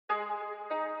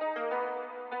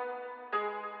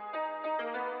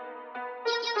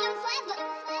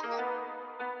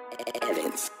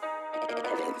Evans.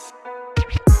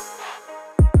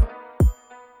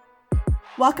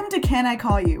 Welcome to Can I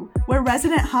Call You, where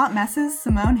resident hot messes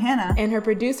Simone Hanna and her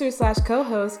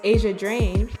producer/co-host Asia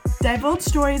Drain divulge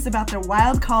stories about their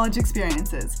wild college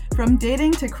experiences, from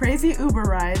dating to crazy Uber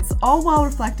rides, all while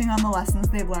reflecting on the lessons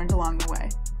they've learned along the way.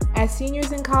 As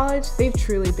seniors in college, they've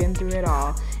truly been through it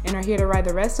all and are here to ride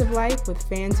the rest of life with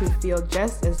fans who feel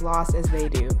just as lost as they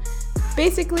do.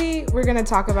 Basically, we're going to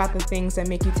talk about the things that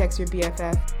make you text your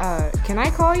BFF, can I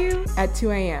call you? At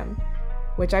 2 a.m.,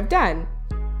 which I've done.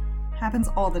 Happens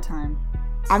all the time.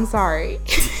 I'm sorry.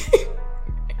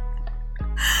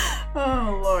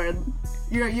 Oh, Lord.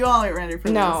 You all ain't ready for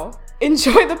this. No.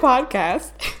 Enjoy the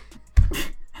podcast.